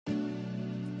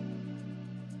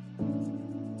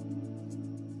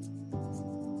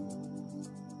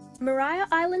Maria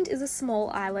Island is a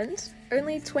small island,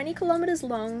 only 20 kilometres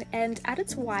long and at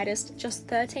its widest just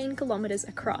 13 kilometres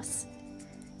across.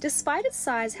 Despite its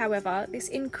size, however, this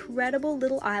incredible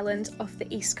little island off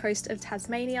the east coast of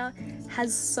Tasmania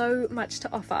has so much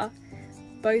to offer,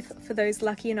 both for those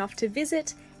lucky enough to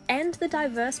visit and the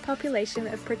diverse population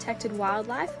of protected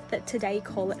wildlife that today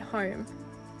call it home.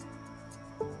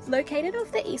 Located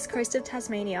off the east coast of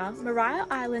Tasmania, Maria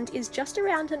Island is just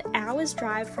around an hour's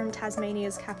drive from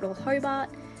Tasmania's capital Hobart,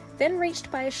 then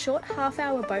reached by a short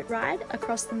half-hour boat ride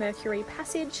across the Mercury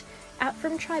Passage out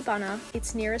from Tribunna,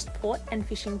 its nearest port and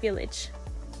fishing village.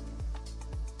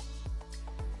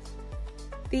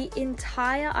 The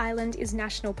entire island is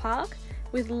national park,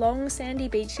 with long sandy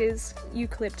beaches,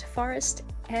 eucalypt forest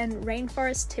and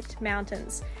rainforest-tipped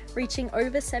mountains, reaching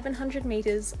over 700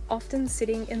 metres, often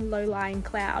sitting in low-lying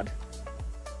cloud.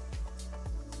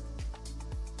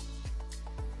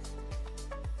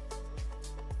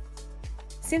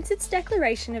 Since its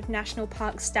declaration of national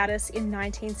park status in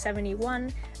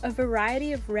 1971, a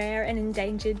variety of rare and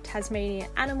endangered Tasmanian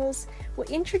animals were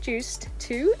introduced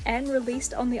to and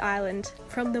released on the island,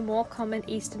 from the more common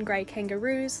eastern grey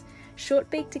kangaroos,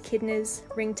 short-beaked echidnas,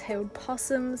 ring-tailed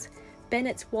possums,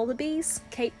 Bennett's wallabies,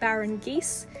 Cape Barren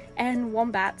geese, and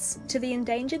wombats, to the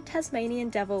endangered Tasmanian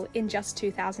devil in just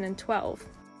 2012.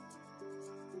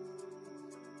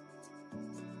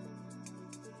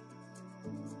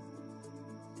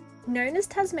 Known as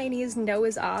Tasmania's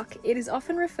Noah's Ark, it is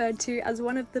often referred to as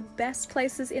one of the best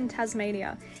places in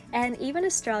Tasmania, and even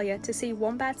Australia, to see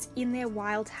wombats in their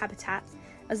wild habitat,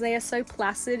 as they are so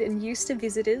placid and used to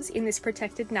visitors in this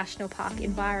protected national park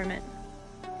environment.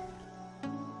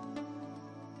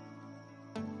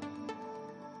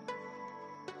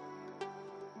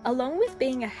 Along with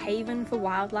being a haven for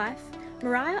wildlife,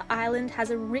 Maria Island has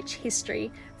a rich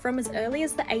history from as early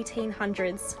as the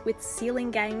 1800s, with sealing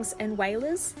gangs and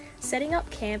whalers setting up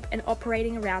camp and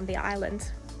operating around the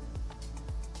island.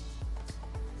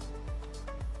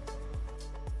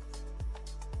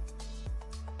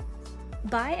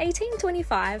 By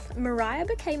 1825, Maria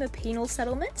became a penal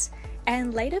settlement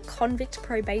and later convict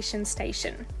probation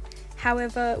station.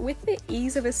 However, with the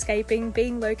ease of escaping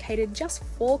being located just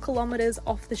 4 kilometres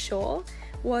off the shore,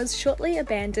 was shortly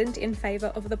abandoned in favour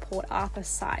of the Port Arthur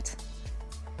site.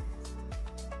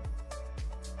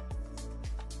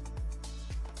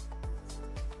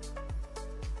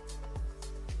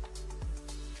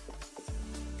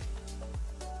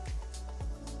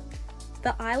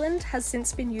 The island has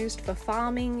since been used for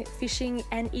farming, fishing,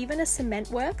 and even a cement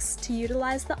works to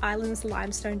utilise the island's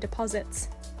limestone deposits.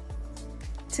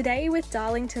 Today, with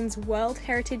Darlington's World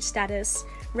Heritage status,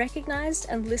 recognised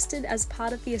and listed as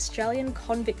part of the Australian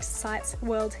Convict Sites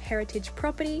World Heritage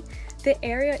Property, the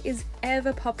area is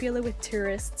ever popular with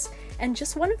tourists, and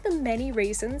just one of the many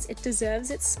reasons it deserves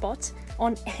its spot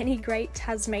on any great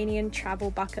Tasmanian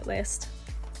travel bucket list.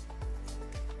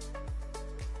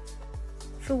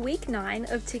 For week 9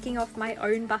 of ticking off my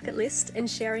own bucket list and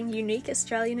sharing unique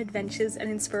Australian adventures and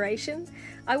inspiration,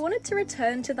 I wanted to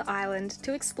return to the island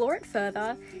to explore it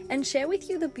further and share with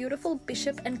you the beautiful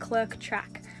Bishop and Clerk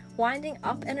track, winding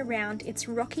up and around its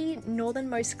rocky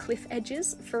northernmost cliff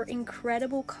edges for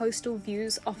incredible coastal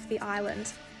views off the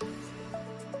island.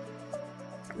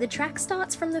 The track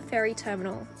starts from the ferry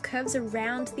terminal, curves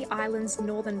around the island's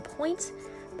northern point,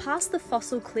 past the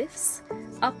fossil cliffs,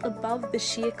 up above the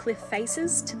sheer cliff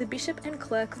faces to the Bishop and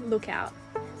Clerk lookout,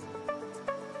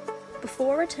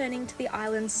 before returning to the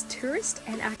island's tourist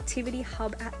and activity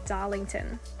hub at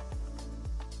Darlington.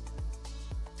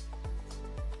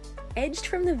 Edged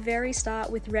from the very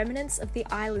start with remnants of the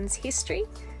island's history,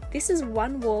 this is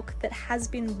one walk that has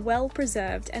been well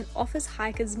preserved and offers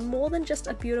hikers more than just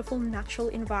a beautiful natural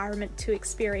environment to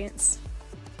experience.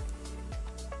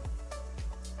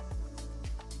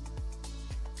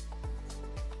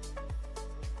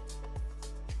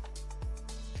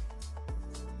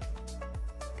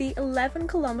 The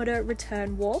 11-kilometre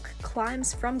return walk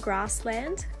climbs from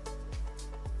grassland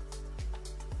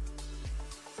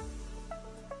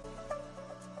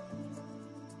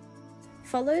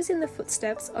follows in the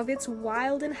footsteps of its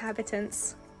wild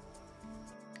inhabitants,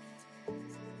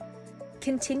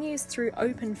 continues through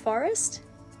open forest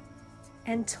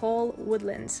and tall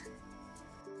woodland.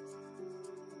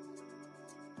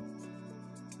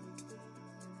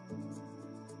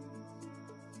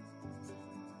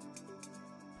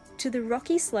 To the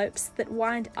rocky slopes that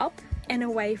wind up and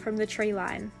away from the tree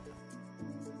line.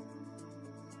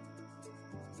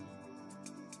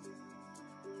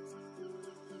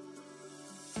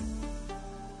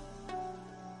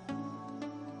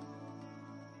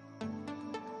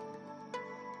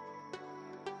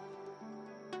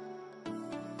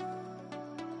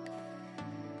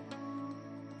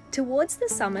 Towards the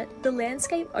summit, the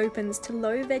landscape opens to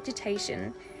low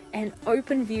vegetation and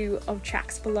open view of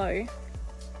tracks below.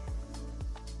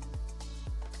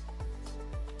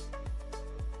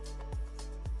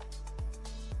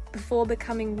 Before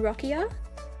becoming rockier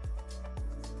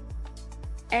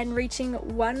and reaching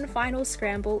one final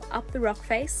scramble up the rock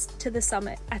face to the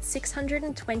summit at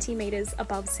 620 metres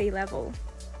above sea level.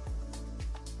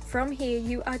 From here,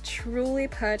 you are truly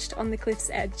perched on the cliff's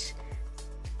edge,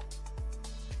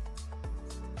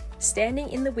 standing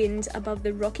in the wind above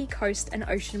the rocky coast and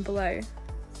ocean below.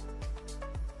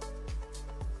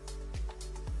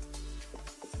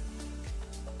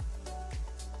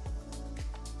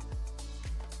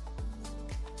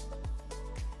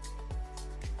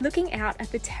 Looking out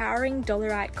at the towering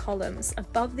dolerite columns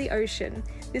above the ocean,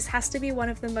 this has to be one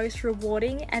of the most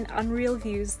rewarding and unreal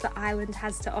views the island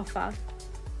has to offer.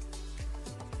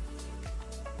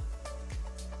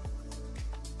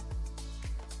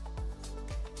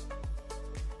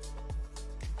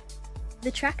 The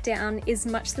track down is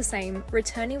much the same,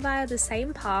 returning via the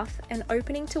same path and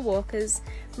opening to walkers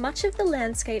much of the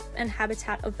landscape and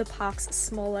habitat of the park's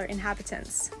smaller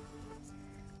inhabitants.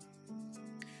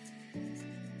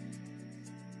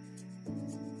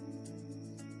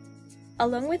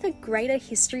 Along with a greater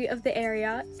history of the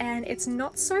area and its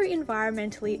not so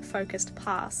environmentally focused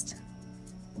past.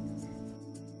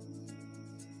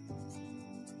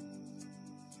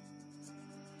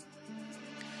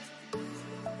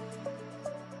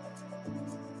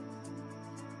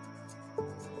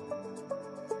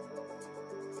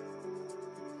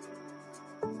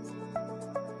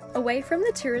 Away from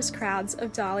the tourist crowds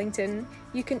of Darlington,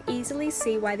 you can easily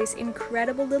see why this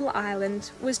incredible little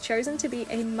island was chosen to be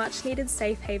a much needed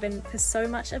safe haven for so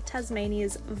much of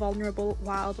Tasmania's vulnerable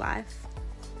wildlife.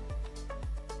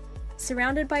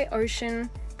 Surrounded by ocean,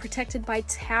 protected by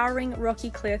towering rocky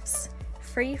cliffs,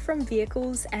 free from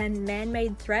vehicles and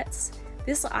man-made threats,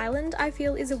 this island I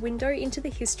feel is a window into the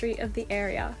history of the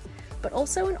area, but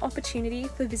also an opportunity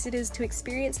for visitors to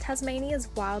experience Tasmania's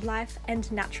wildlife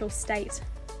and natural state.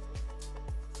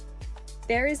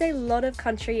 There is a lot of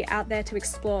country out there to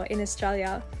explore in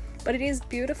Australia, but it is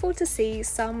beautiful to see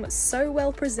some so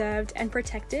well preserved and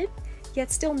protected,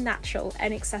 yet still natural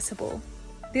and accessible.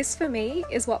 This for me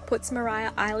is what puts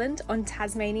Maria Island on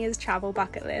Tasmania's travel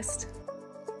bucket list.